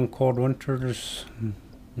 Long cold winters,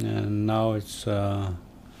 and now it's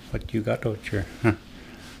what you got out here.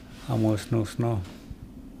 Almost no snow.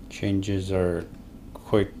 Changes are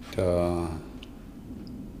quite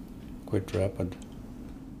rapid.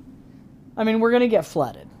 I mean, we're going to get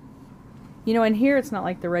flooded. And here it's not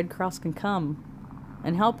like the Red Cross can come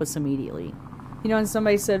and help us immediately. And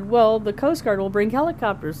somebody said, well, the Coast Guard will bring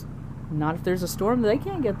helicopters. Not if there's a storm that they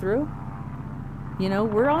can't get through.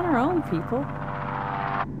 We're on our own, people.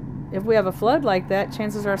 If we have a flood like that,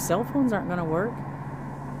 chances are our cell phones aren't going to work.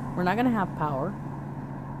 We're not going to have power.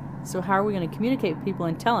 So how are we going to communicate with people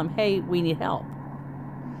and tell them, hey, we need help?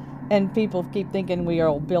 And people keep thinking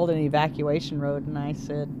we'll build an evacuation road. And I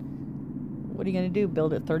said, what are you going to do?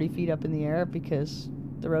 Build it 30 feet up in the air? Because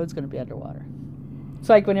the road's going to be underwater. It's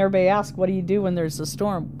like when everybody asks, what do you do when there's a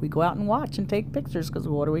storm? We go out and watch and take pictures, because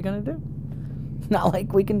what are we going to do? It's not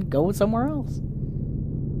like we can go somewhere else.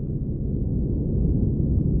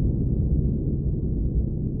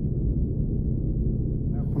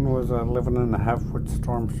 Was a 11.5-foot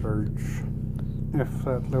storm surge. If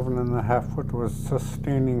that 11.5-foot was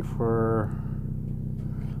sustaining for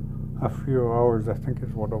a few hours, I think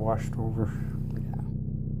it would have washed over.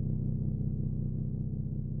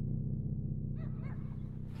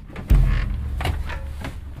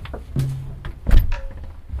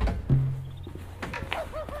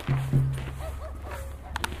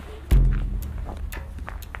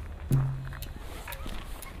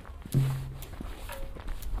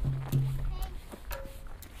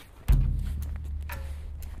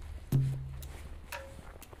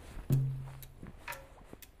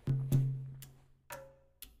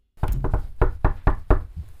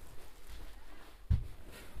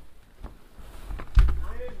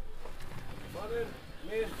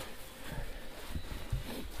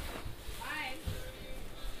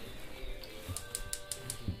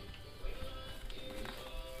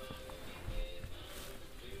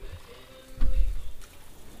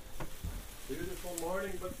 Beautiful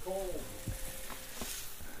morning, but cold.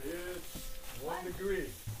 It's 1 degree.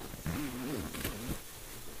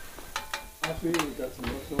 Happy, we've got some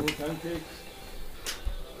little pancakes.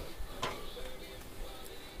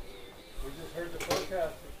 We just heard the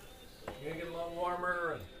forecast. It's gonna get a little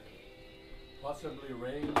warmer and possibly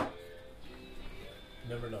rain.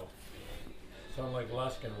 Never know. Sound like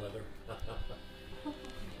Alaskan weather.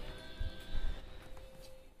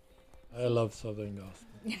 I love Southern Gospel.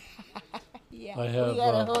 Yeah, I have we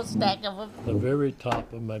got a whole stack of them. The very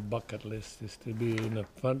top of my bucket list is to be in the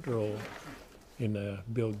front row in a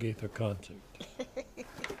Bill Gaither concert.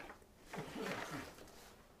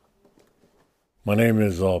 My name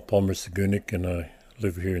is Palmer Segunik, and I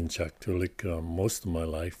live here in Shaktoolik most of my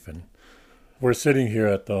life. And we're sitting here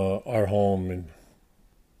at our home and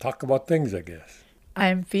talk about things, I guess.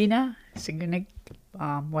 I'm Fina Segunik,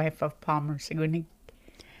 wife of Palmer Segunik.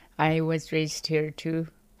 I was raised here too.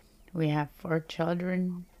 We have 4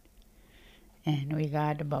 children, and we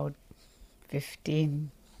got about 15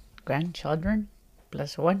 grandchildren,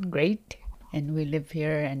 plus 1 great. And we live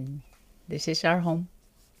here, and this is our home,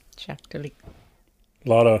 Shaktoolik. A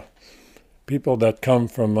lot of people that come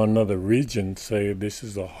from another region say this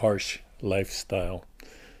is a harsh lifestyle,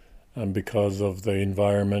 and because of the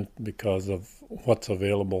environment, because of what's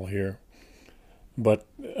available here. But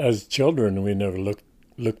as children, we never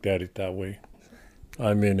looked at it that way.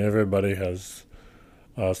 I mean, everybody has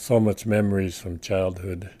so much memories from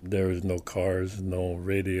childhood. There was no cars, no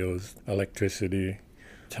radios, electricity,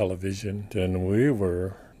 television, and we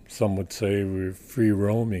were, some would say, we were free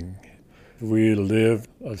roaming. We lived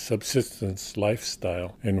a subsistence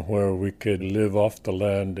lifestyle in where we could live off the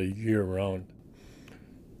land a year round.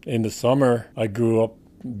 In the summer, I grew up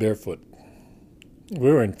barefoot.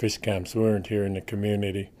 We were in fish camps. We weren't here in the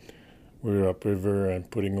community. We were upriver and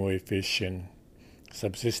putting away fish and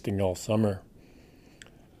subsisting all summer.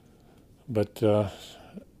 But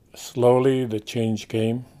slowly the change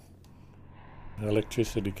came.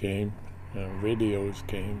 Electricity came, radios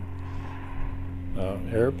came.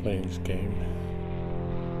 Airplanes came.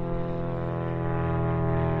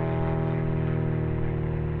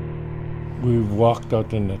 We've walked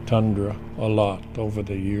out in the tundra a lot over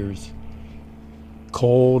the years.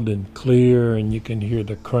 Cold and clear, and you can hear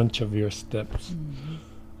the crunch of your steps.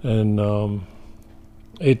 Mm-hmm. And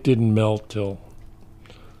it didn't melt till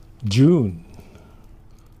June.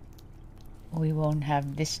 We won't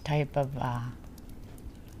have this type of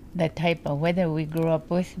the type of weather we grew up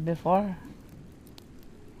with before.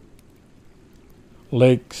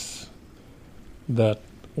 Lakes that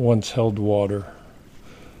once held water,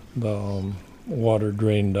 the water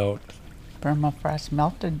drained out. Permafrost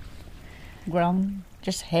melted, ground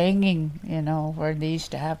just hanging, where they used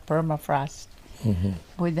to have permafrost. Mm-hmm.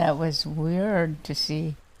 Boy, that was weird to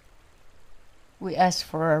see. We asked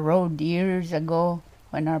for a road years ago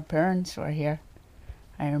when our parents were here.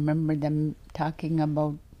 I remember them talking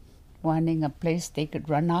about wanting a place they could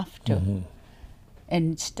run off to. Mm-hmm.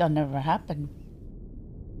 And it still never happened.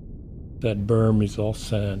 That berm is all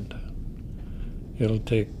sand. It'll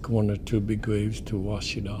take 1 or 2 big waves to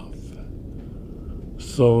wash it off.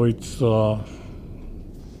 So it's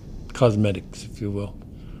cosmetics, if you will,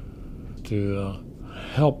 to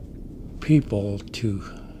help people to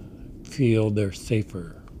feel they're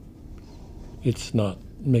safer. It's not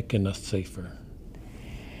making us safer.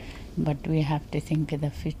 But we have to think of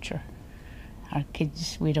the future. Our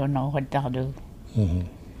kids, we don't know what they'll do. Mm-hmm.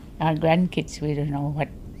 Our grandkids, we don't know what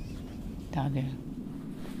they'll do.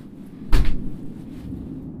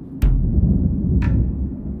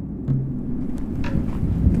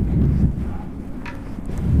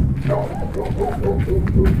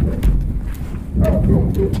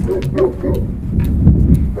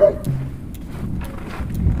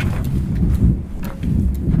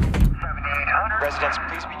 Residents,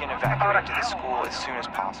 please begin evacuating to the school as soon as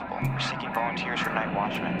possible. We're seeking volunteers for night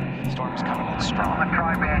watchmen. The storm is coming in strong.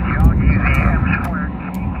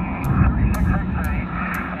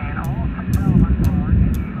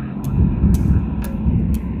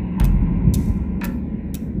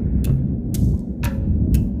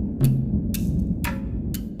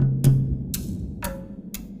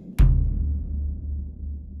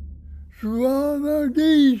 Through all our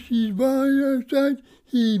days he's by our side,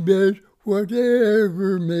 he bears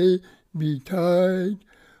whatever may betide.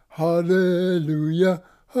 Hallelujah,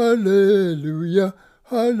 hallelujah,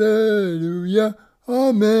 hallelujah,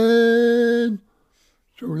 amen.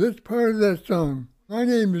 So that's part of that song. My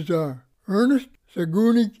name is Ernest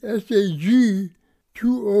Segunik, S-A-G,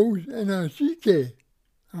 2 O's and a C-K.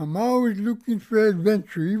 I'm always looking for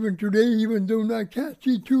adventure, even today, even though I can't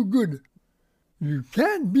see too good. You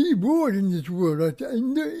can't be bored in this world.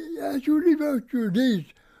 As you live out your days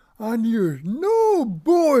on the earth, no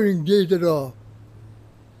boring days at all.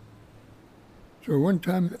 So one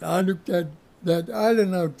time I looked at that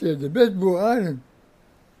island out there, the Besbor Island.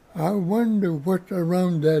 I wonder what's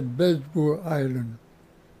around that Besbor Island.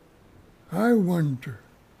 I wonder.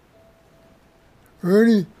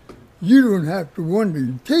 Ernie, you don't have to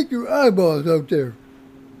wonder. Take your eyeballs out there.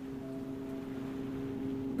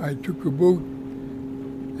 I took a boat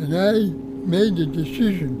and I made the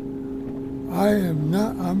decision. I'm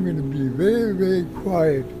going to be very, very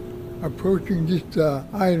quiet approaching this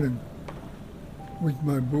island with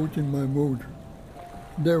my boat and my motor.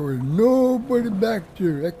 There was nobody back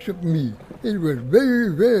there except me. It was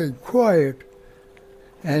very, very quiet,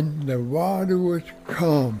 and the water was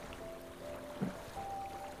calm.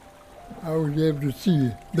 I was able to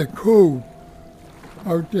see the cove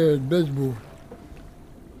out there at Besboard.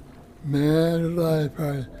 Man alive,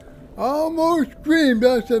 I almost screamed.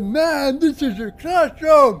 I said, man, this is a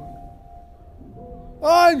classroom.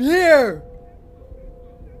 I'm here.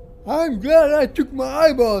 I'm glad I took my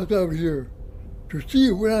eyeballs out here to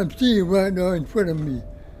see what I'm seeing right now in front of me.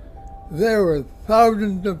 There were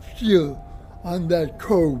thousands of seals on that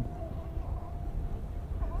cove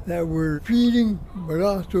that were feeding, but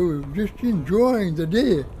also just enjoying the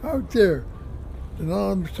day out there. And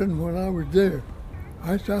all of a sudden, when I was there,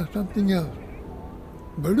 I saw something else.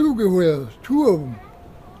 Beluga whales, 2 of them.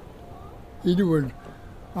 It was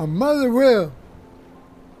a mother whale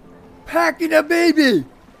packing a baby.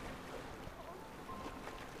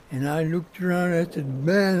 And I looked around and I said,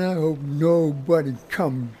 man, I hope nobody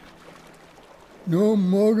comes. No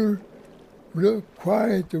motor, real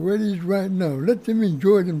quiet the way it is right now. Let them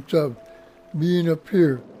enjoy themselves being up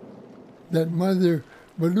here. That mother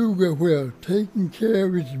beluga whale taking care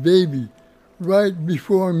of its baby right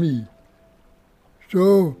before me.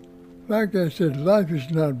 So, like I said, life is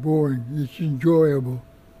not boring, it's enjoyable.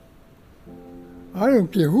 I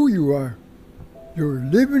don't care who you are, you're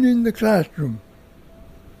living in the classroom.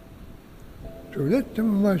 So that's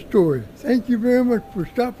some of my story. Thank you very much for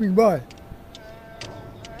stopping by.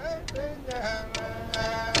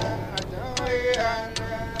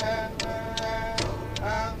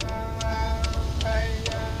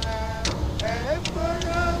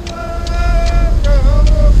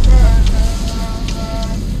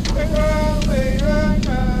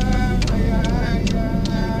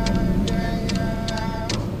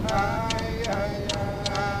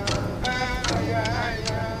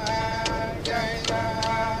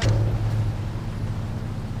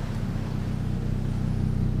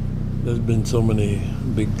 There's been so many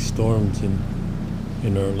big storms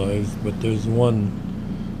in our lives, but there's one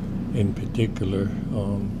in particular.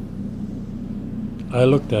 I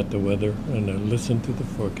looked at the weather and I listened to the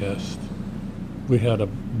forecast. We had a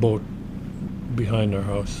boat behind our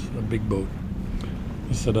house, a big boat.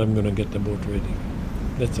 He said, I'm going to get the boat ready.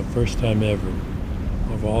 That's the first time ever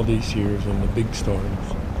of all these years in the big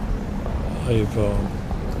storms I've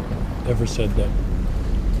ever said that.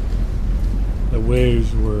 The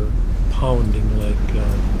waves were pounding like,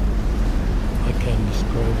 I can't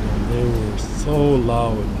describe them. They were so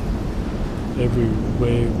loud. Every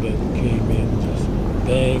wave that came in just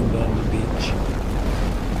banged on the beach.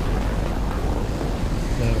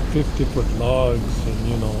 50-foot logs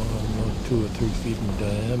and, 2 or 3 feet in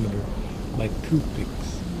diameter, like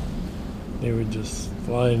toothpicks. They were just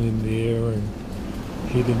flying in the air and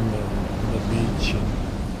hitting the beach.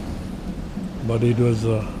 But it was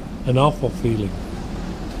an awful feeling.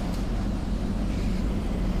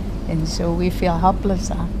 And so we feel helpless,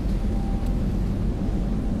 huh?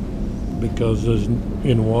 Because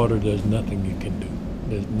in water, there's nothing you can do.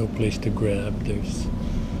 There's no place to grab. There's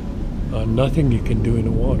nothing you can do in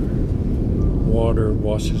the water. Water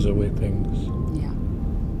washes away things. Yeah.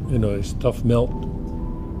 If stuff melt,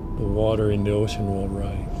 the water in the ocean will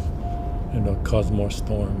rise, and it'll cause more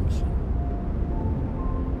storms.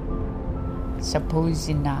 Suppose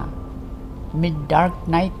in a mid-dark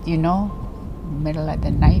night, middle of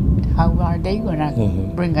the night, how are they gonna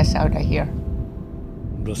bring us out of here?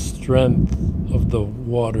 The strength of the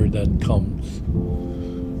water that comes,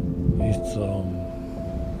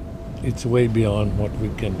 it's way beyond what we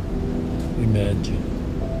can imagine.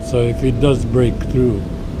 So if it does break through,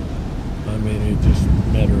 it's just a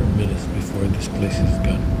matter of minutes before this place is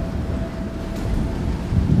gone.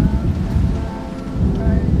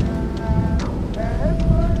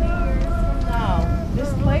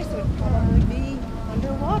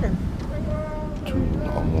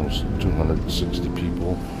 Almost 260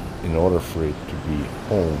 people. In order for it to be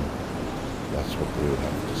home, that's what they would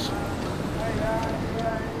have to say.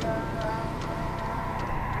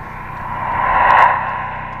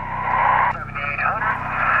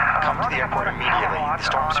 Come to the airport immediately. The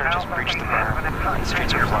storm surge has breached the berm, and the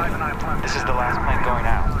streets are flooded. This is the last plane going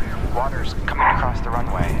out. Water's coming across the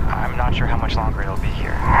runway. I'm not sure how much longer it'll be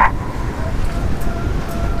here.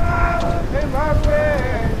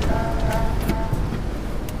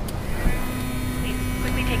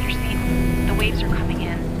 Quickly take your seat. The waves are coming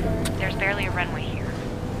in. There's barely a runway here.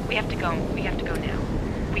 We have to go. We have to go now.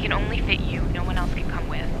 We can only fit you. No one else can come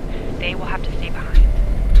with. They will have to stay behind.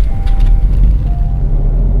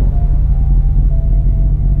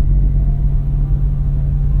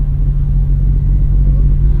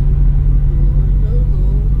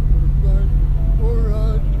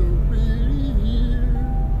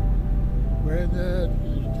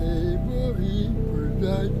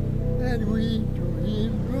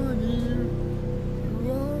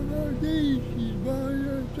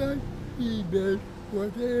 bed,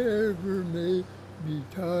 whatever may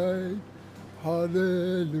betide.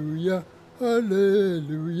 Hallelujah,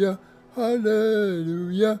 hallelujah,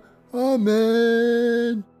 hallelujah,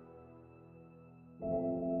 amen.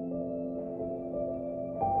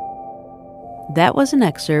 That was an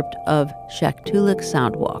excerpt of Shaktoolik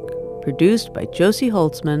Soundwalk, produced by Josie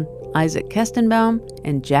Holtzman, Isaac Kestenbaum,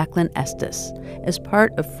 and Jacqueline Estes, as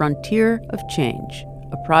part of Frontier of Change,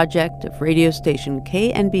 a project of radio station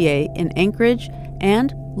KNBA in Anchorage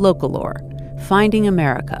and Localore, Finding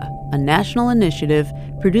America, a national initiative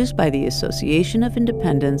produced by the Association of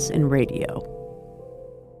Independents in Radio.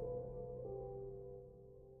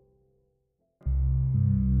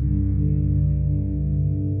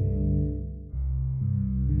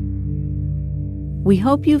 We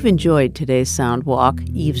hope you've enjoyed today's Sound Walk,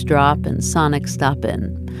 Eavesdrop, and Sonic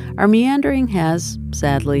Stop-In. Our meandering has,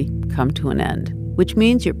 sadly, come to an end, which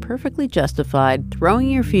means you're perfectly justified throwing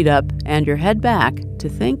your feet up and your head back to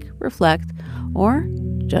think, reflect, or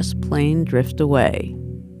just plain drift away.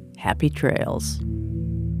 Happy trails.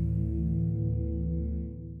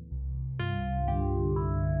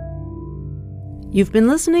 You've been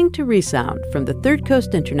listening to Resound from the Third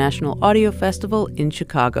Coast International Audio Festival in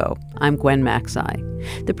Chicago. I'm Gwen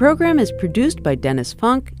Macsai. The program is produced by Dennis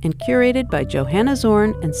Funk and curated by Johanna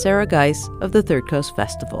Zorn and Sarah Geiss of the Third Coast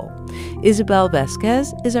Festival. Isabel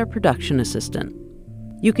Vasquez is our production assistant.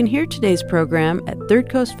 You can hear today's program at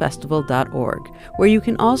thirdcoastfestival.org, where you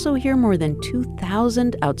can also hear more than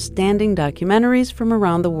 2,000 outstanding documentaries from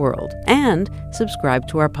around the world and subscribe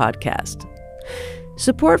to our podcast.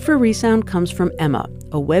 Support for Resound comes from Emma,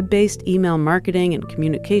 a web-based email marketing and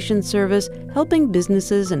communication service helping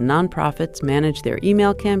businesses and nonprofits manage their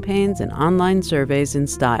email campaigns and online surveys in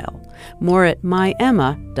style. More at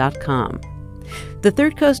myemma.com. The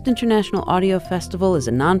Third Coast International Audio Festival is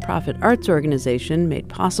a nonprofit arts organization made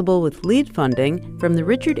possible with lead funding from the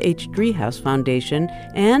Richard H. Driehaus Foundation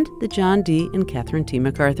and the John D. and Catherine T.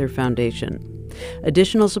 MacArthur Foundation.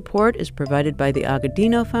 Additional support is provided by the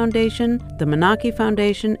Agudino Foundation, the Menaki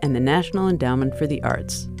Foundation, and the National Endowment for the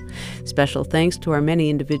Arts. Special thanks to our many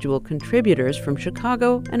individual contributors from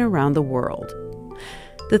Chicago and around the world.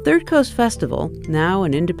 The Third Coast Festival, now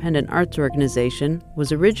an independent arts organization,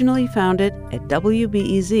 was originally founded at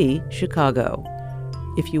WBEZ Chicago.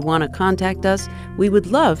 If you want to contact us, we would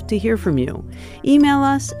love to hear from you. Email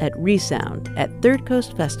us at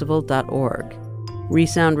resound@thirdcoastfestival.org.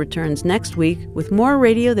 Resound returns next week with more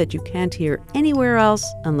radio that you can't hear anywhere else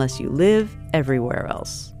unless you live everywhere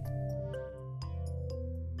else.